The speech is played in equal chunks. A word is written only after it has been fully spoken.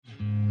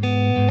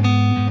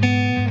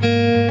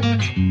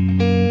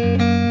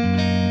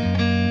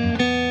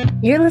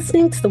You're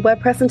listening to the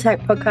WordPress and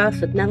Tech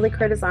podcast with Natalie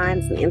Crow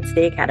Designs and the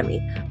NCD Academy,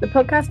 the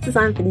podcast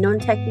designed for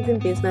non-techies in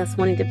business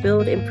wanting to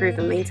build, improve,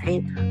 and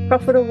maintain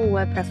profitable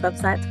WordPress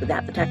websites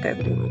without the tech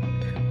overwhelm.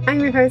 I'm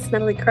your host,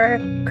 Natalie Crow,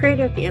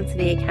 creator of the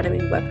NCD Academy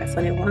WordPress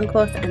 101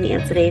 course and the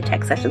NCD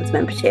Tech Sessions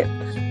membership.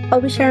 I'll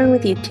be sharing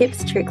with you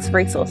tips, tricks,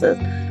 resources,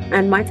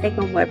 and my take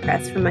on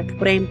WordPress from my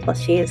 14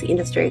 plus years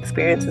industry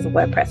experience as a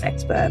WordPress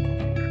expert.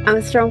 I'm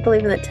a strong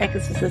believer that tech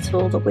is just a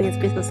tool that we as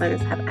business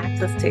owners have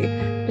access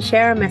to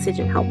share our message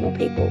and help more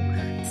people.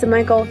 So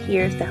my goal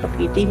here is to help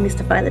you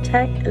demystify the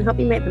tech and help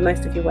you make the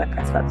most of your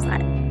WordPress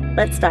website.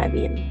 Let's dive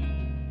in.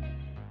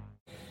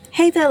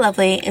 Hey there,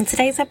 lovely. In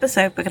today's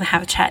episode, we're going to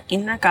have a chat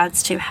in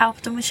regards to how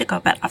often we should go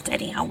about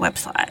updating our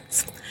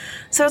websites.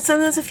 So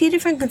there's a few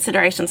different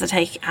considerations to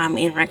take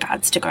in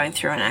regards to going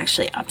through and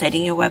actually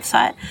updating your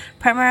website,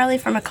 primarily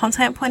from a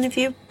content point of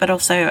view, but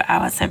also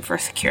for a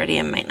security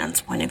and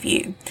maintenance point of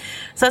view.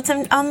 So it's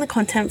on the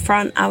content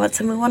front,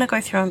 we want to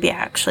go through and be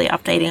actually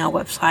updating our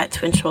website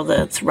to ensure that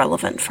it's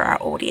relevant for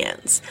our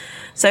audience.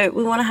 So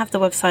we want to have the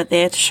website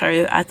there to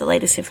show the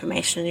latest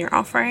information in your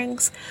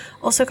offerings,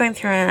 also going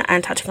through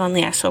and touching on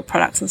the actual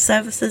products and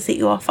services that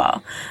you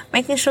offer,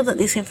 making sure that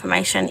this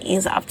information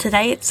is up to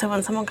date. So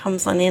when someone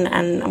comes on in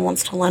and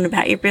wants to learn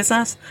about your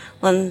business,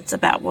 learns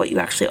about what you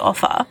actually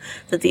offer,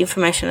 that the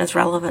information is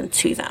relevant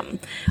to them.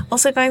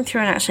 Also going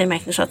through and actually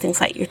making sure things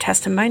like your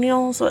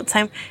testimonials,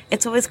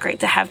 it's always great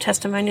to have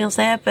testimonials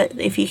there, but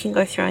if you can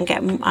go through and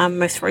get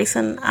most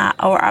recent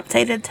or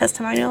updated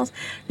testimonials,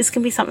 this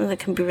can be something that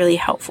can be really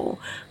helpful.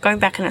 Going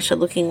back and actually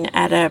looking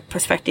at a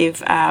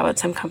prospective at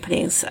some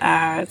companies'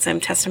 some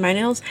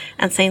testimonials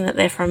and seeing that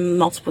they're from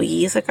multiple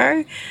years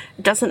ago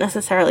doesn't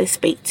necessarily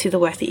speak to the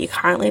work that you're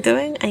currently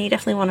doing, and you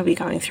definitely want to be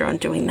going through and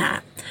doing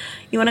that.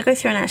 You want to go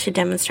through and actually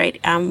demonstrate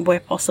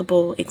where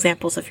possible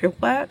examples of your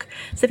work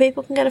so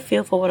people can get a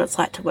feel for what it's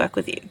like to work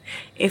with you.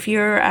 If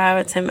you're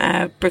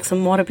a bricks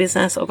and mortar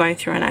business or going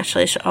through and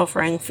actually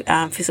offering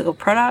physical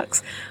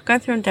products, going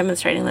through and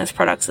demonstrating those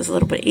products is a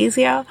little bit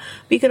easier.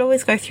 But you could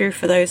always go through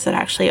for those that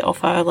actually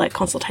offer like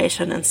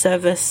consultation and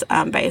service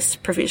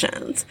based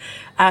provisions,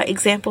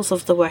 examples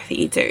of the work that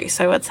you do.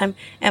 So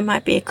it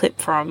might be a clip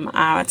from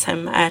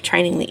a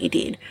training that you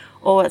did,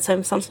 or it's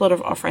some sort of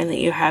offering that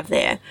you have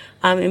there.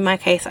 In my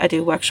case, I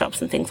do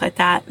workshops and things like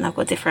that, and I've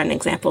got different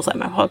examples like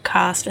my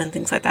podcast and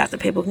things like that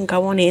people can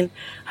go on in,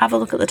 have a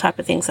look at the type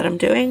of things that I'm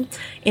doing,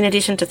 in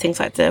addition to things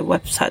like the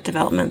website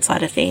development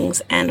side of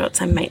things and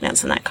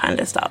maintenance and that kind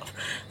of stuff.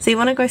 So you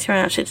want to go through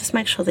and actually just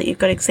make sure that you've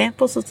got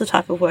examples of the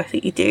type of work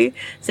that you do,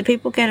 so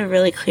people get a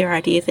really clear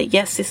idea that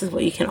yes, this is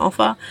what you can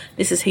offer,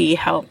 this is who you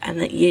help,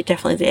 and that you're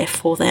definitely there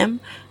for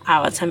them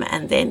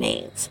and their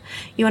needs.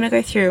 You want to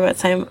go through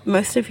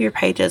most of your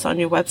pages on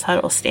your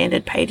website or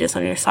standard pages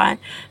on your site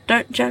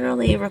don't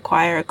generally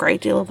require a great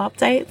deal of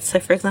updates. So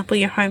for example,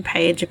 your home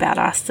page, about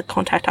us, the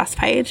contact us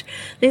page,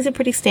 these are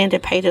pretty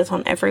standard pages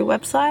on every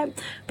website,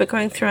 but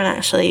going through and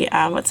actually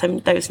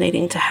those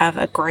needing to have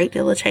a great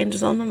deal of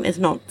changes on them is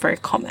not very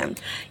common.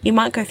 You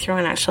might go through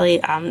and actually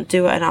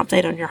do an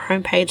update on your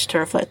home page to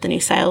reflect the new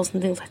sales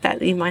and things like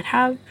that you might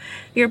have.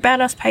 Your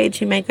About Us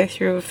page, you may go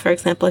through, for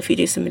example, if you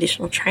do some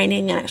additional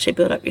training and actually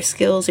build up your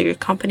skills, or your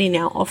company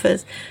now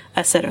offers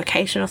a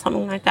certification or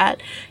something like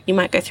that, you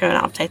might go through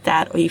and update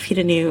that, or you've hit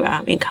a new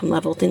income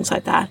level, things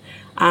like that.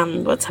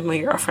 Where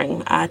you're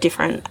offering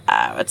different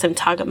some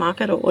target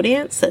market or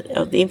audience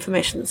the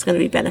information that's going to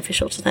be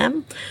beneficial to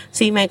them.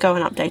 So you may go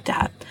and update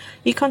that.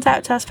 Your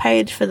contact us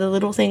page for the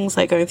little things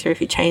like going through if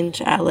you change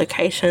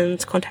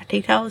locations, contact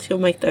details, you'll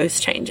make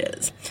those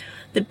changes.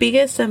 The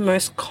biggest and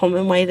most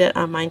common way that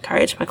I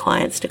encourage my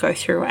clients to go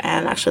through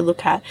and actually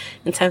look at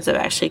in terms of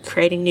actually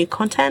creating new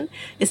content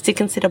is to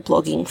consider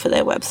blogging for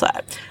their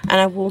website. And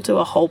I will do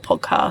a whole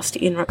podcast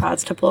in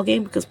regards to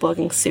blogging because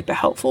blogging is super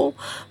helpful.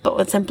 But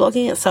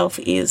blogging itself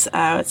is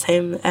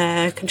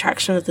a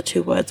contraction of the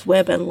two words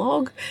web and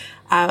log.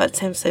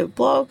 So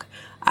blog.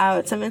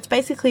 It's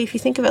basically, if you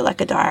think of it like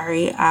a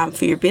diary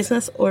for your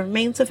business, or a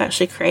means of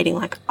actually creating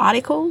like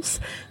articles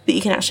that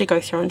you can actually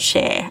go through and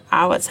share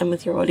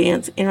with your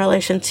audience in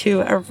relation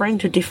to a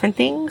range of different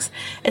things.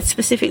 It's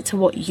specific to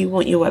what you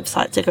want your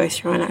website to go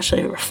through and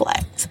actually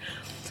reflect.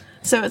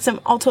 So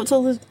I'll talk to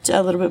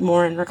a little bit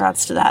more in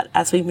regards to that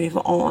as we move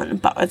on.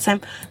 But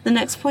the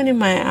next point in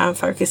my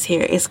focus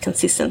here is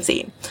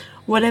consistency.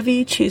 Whatever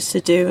you choose to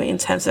do in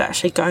terms of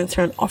actually going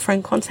through and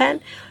offering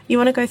content, you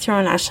want to go through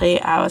and actually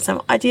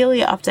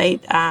ideally update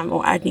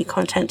or add new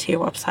content to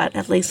your website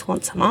at least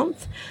once a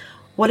month.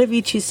 Whatever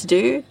you choose to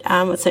do,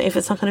 so if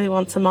it's not going to be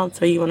once a month,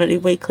 or you want to do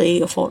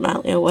weekly or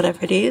fortnightly or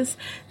whatever it is,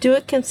 do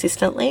it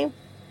consistently.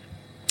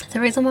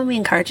 The reason why we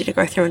encourage you to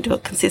go through and do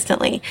it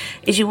consistently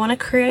is you want to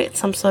create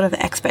some sort of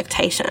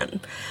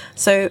expectation.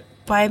 So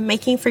by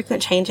making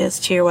frequent changes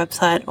to your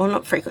website, or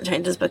not frequent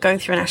changes, but going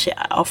through and actually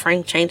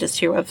offering changes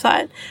to your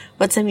website,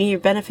 you're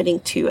benefiting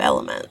two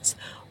elements.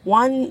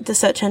 One, the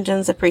search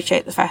engines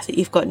appreciate the fact that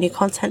you've got new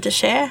content to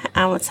share,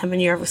 and with someone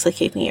you're obviously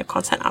keeping your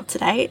content up to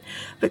date.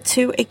 But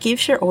two, it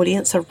gives your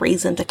audience a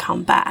reason to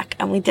come back,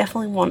 and we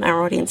definitely want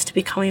our audience to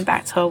be coming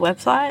back to our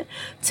website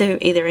to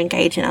either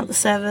engage in other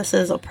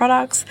services or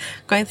products,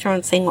 going through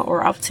and seeing what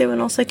we're up to,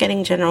 and also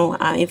getting general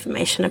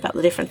information about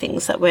the different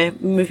things that we're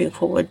moving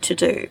forward to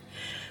do.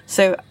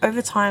 So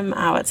over time,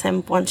 I'd say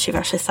once you've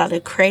actually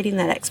started creating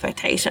that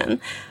expectation,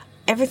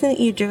 everything that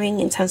you're doing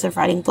in terms of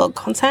writing blog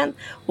content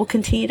will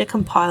continue to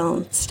compile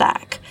and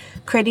stack.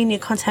 Creating new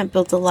content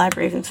builds a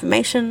library of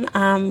information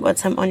on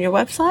your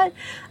website.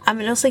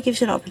 It also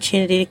gives you an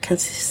opportunity to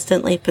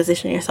consistently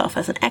position yourself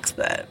as an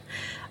expert.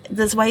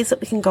 There's ways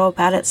that we can go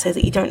about it so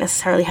that you don't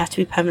necessarily have to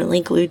be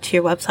permanently glued to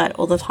your website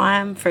all the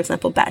time. For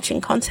example,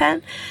 batching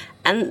content.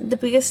 And the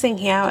biggest thing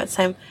here, I'd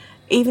say,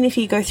 even if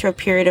you go through a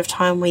period of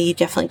time where you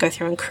definitely go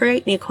through and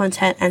create new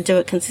content and do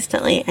it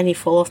consistently and you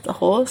fall off the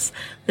horse,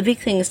 the big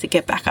thing is to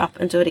get back up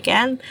and do it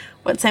again.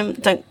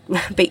 Don't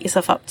beat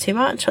yourself up too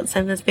much.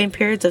 There's been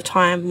periods of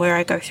time where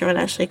I go through and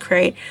actually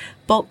create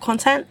bulk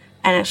content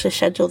and actually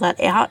schedule that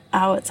out.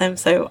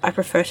 So I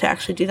prefer to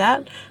actually do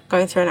that,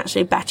 going through and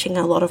actually batching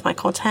a lot of my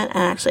content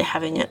and actually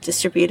having it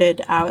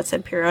distributed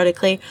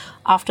periodically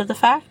after the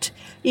fact.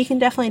 You can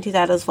definitely do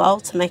that as well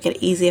to make it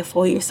easier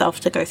for yourself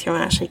to go through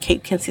and actually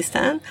keep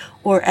consistent,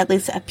 or at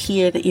least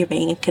appear that you're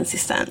being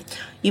consistent.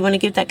 You want to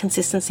give that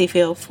consistency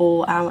feel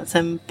for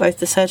both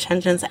the search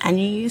engines and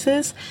your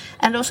users,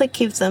 and also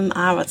gives them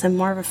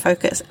more of a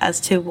focus as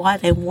to why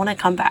they want to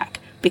come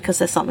back, because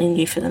there's something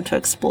new for them to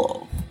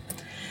explore.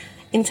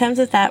 In terms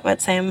of that, we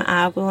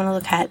want to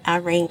look at our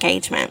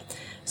re-engagement.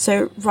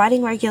 So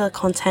writing regular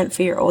content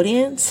for your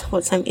audience,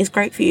 is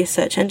great for your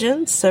search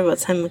engines. So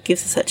it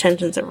gives the search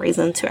engines a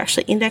reason to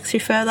actually index you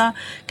further,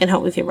 can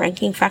help with your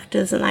ranking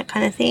factors and that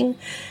kind of thing.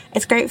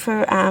 It's great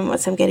for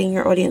getting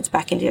your audience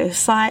back into your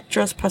site,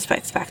 draws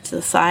prospects back to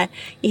the site.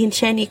 You can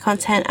share new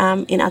content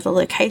in other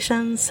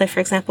locations. So for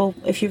example,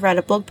 if you write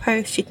a blog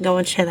post, you can go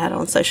and share that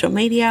on social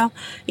media.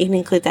 You can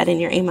include that in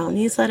your email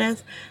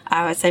newsletters.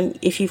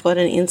 If you've got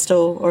an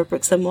in-store or a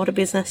bricks and mortar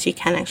business, you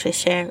can actually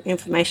share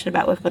information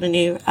about we've got a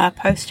new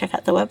post, check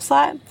out the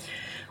website.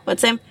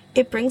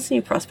 It brings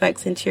new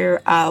prospects into your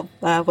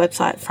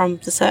website from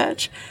the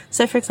search.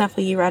 So for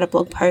example, you write a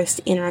blog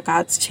post in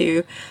regards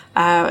to,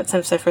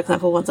 so for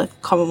example, one of the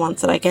common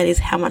ones that I get is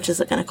how much is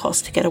it going to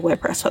cost to get a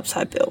WordPress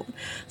website built?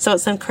 So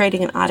I'm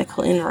creating an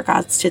article in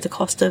regards to the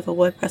cost of a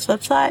WordPress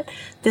website.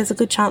 There's a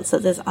good chance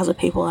that there's other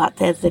people out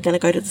there that are going to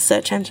go to the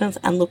search engines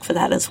and look for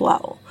that as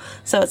well.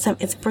 So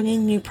it's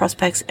bringing new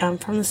prospects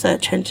from the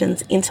search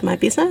engines into my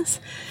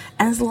business.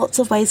 And there's lots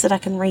of ways that I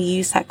can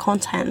reuse that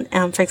content.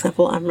 For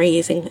example, I'm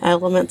reusing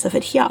elements of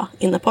it here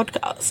in the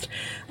podcast.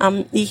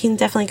 You can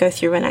definitely go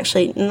through and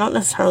actually not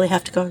necessarily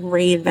have to go and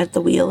reinvent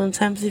the wheel in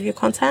terms of your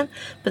content,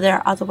 but there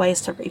are other ways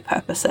to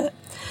repurpose it.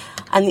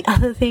 And the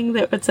other thing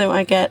that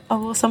I get,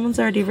 someone's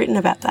already written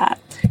about that.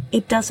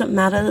 It doesn't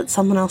matter that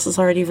someone else has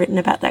already written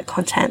about that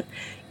content.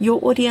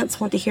 Your audience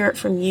want to hear it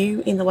from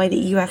you in the way that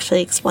you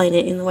actually explain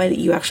it, in the way that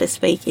you actually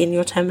speak, in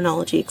your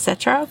terminology,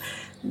 etc.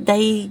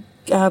 They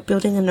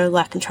building a know,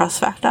 like, and trust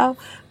factor,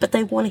 but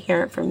they want to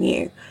hear it from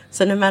you.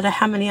 So no matter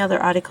how many other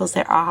articles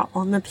there are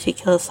on the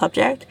particular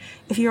subject,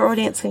 if your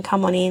audience can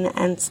come on in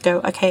and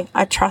go, okay,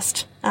 I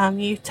trust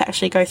you to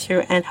actually go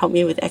through and help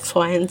me with X,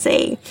 Y, and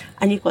Z,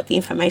 and you've got the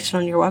information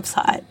on your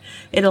website,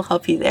 it'll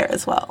help you there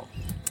as well.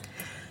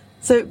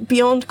 So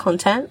beyond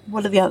content,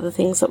 what are the other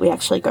things that we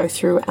actually go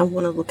through and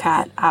want to look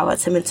at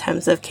in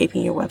terms of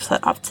keeping your website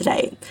up to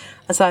date,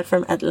 aside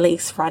from at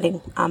least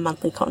writing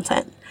monthly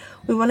content?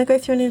 We want to go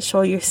through and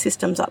ensure your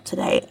system's up to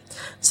date.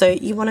 So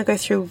you want to go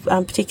through,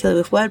 particularly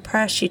with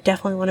WordPress, you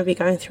definitely want to be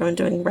going through and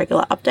doing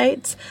regular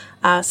updates,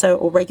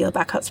 or regular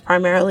backups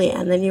primarily,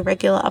 and then your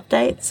regular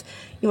updates.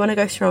 You want to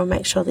go through and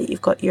make sure that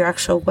you've got your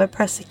actual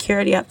WordPress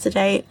security up to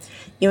date.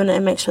 You want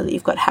to make sure that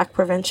you've got hack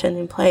prevention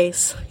in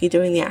place. You're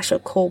doing the actual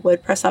core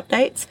WordPress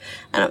updates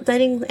and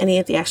updating any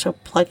of the actual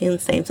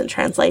plugins, themes, and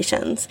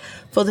translations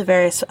for the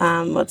various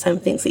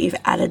things that you've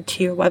added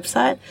to your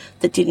website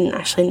that didn't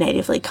actually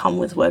natively come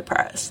with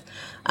WordPress.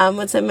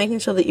 So making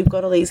sure that you've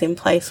got all these in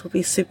place will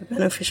be super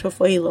beneficial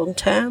for you long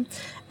term.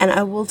 And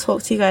I will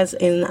talk to you guys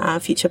in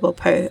future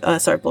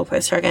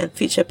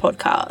future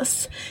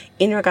podcasts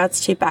in regards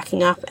to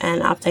backing up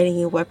and updating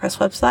your WordPress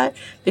website,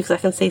 because I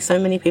can see so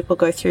many people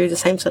go through the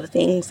same sort of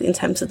things in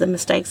terms of the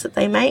mistakes that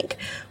they make,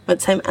 and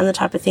the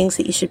type of things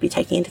that you should be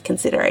taking into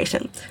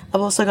consideration.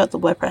 I've also got the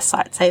WordPress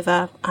Site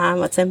Saver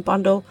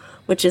bundle,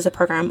 which is a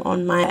program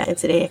on my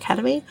NCD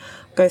Academy.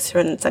 Goes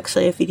through, and it's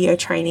actually a video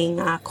training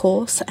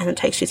course, and it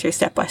takes you through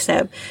step by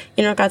step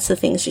in regards to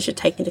things you should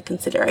take into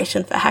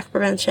consideration for hack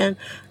prevention,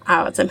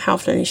 how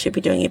often you should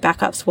be doing your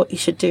backups, what you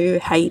should do,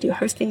 how you do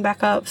hosting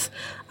backups,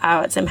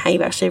 how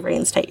you actually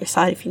reinstate your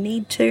site if you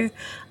need to,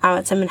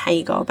 and how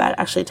you go about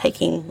actually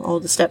taking all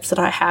the steps that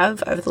I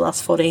have over the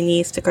last 14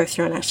 years to go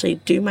through and actually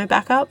do my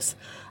backups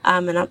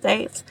and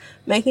updates,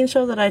 making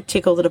sure that I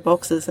tick all the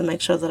boxes and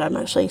make sure that I'm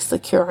actually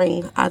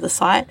securing the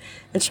site,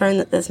 ensuring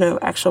that there's no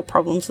actual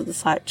problems with the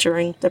site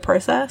during the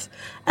process,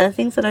 and the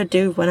things that I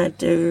do when I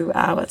do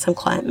some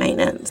client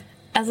maintenance.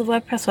 As a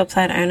WordPress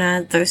website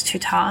owner, those two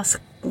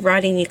tasks,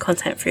 writing new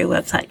content for your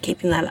website,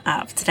 keeping that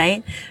up to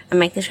date, and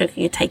making sure that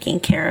you're taking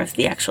care of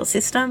the actual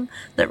system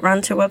that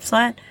runs your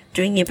website,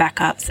 doing your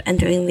backups, and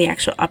doing the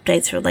actual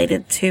updates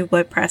related to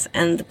WordPress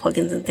and the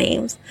plugins and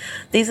themes.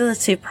 These are the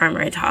two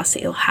primary tasks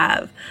that you'll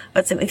have.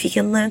 But if you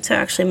can learn to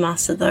actually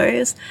master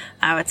those,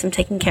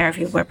 taking care of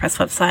your WordPress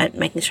website,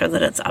 making sure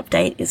that it's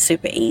updated is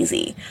super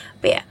easy.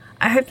 But yeah,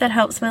 I hope that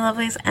helps, my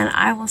lovelies, and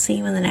I will see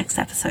you in the next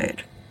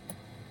episode.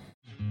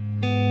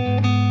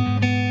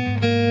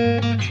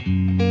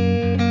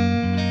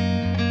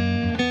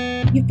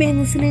 You've been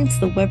listening to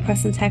the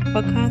WordPress and Tech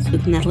podcast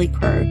with Natalie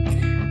Crow.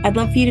 I'd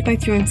love for you to go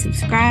through and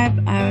subscribe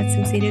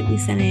so you don't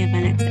miss any of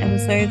my next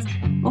episodes.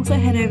 Also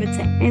head over to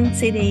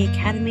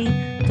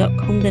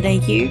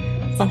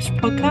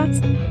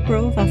ncdacademy.com.au/podcast for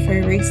all of our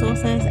free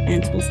resources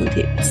and tools and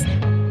tips.